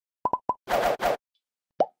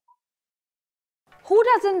Who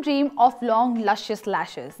doesn't dream of long, luscious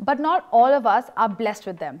lashes? But not all of us are blessed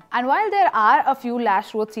with them. And while there are a few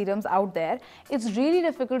lash growth serums out there, it's really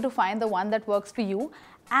difficult to find the one that works for you,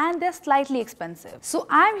 and they're slightly expensive. So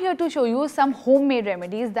I'm here to show you some homemade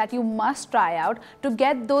remedies that you must try out to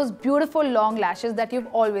get those beautiful long lashes that you've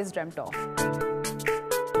always dreamt of.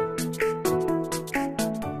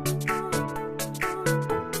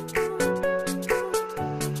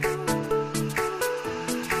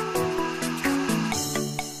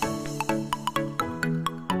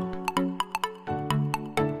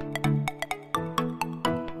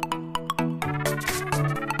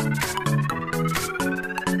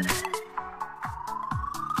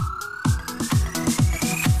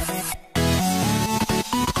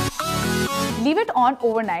 Leave it on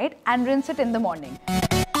overnight and rinse it in the morning.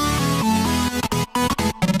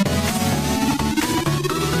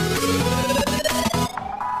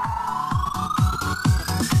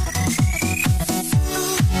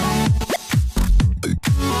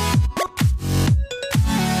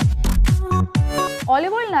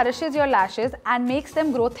 Olive oil nourishes your lashes and makes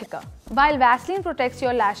them grow thicker, while Vaseline protects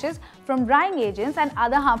your lashes from drying agents and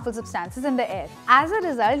other harmful substances in the air. As a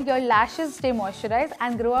result, your lashes stay moisturized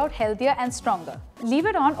and grow out healthier and stronger. Leave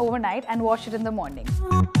it on overnight and wash it in the morning.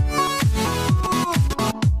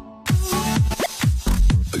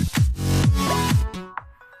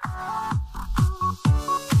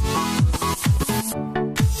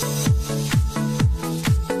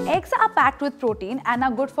 Eggs are packed with protein and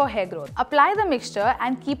are good for hair growth. Apply the mixture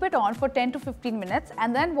and keep it on for 10 to 15 minutes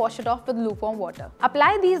and then wash it off with lukewarm water.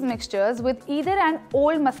 Apply these mixtures with either an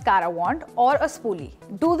old mascara wand or a spoolie.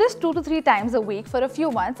 Do this 2 to 3 times a week for a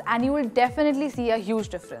few months and you will definitely see a huge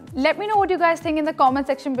difference. Let me know what you guys think in the comment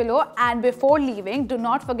section below, and before leaving, do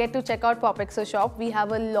not forget to check out POPxo shop. We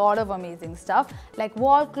have a lot of amazing stuff like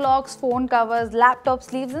wall clocks, phone covers, laptop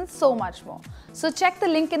sleeves and so much more. So check the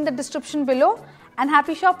link in the description below. And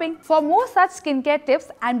happy shopping! For more such skincare tips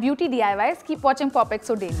and beauty DIYs, keep watching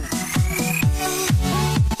POPxo daily.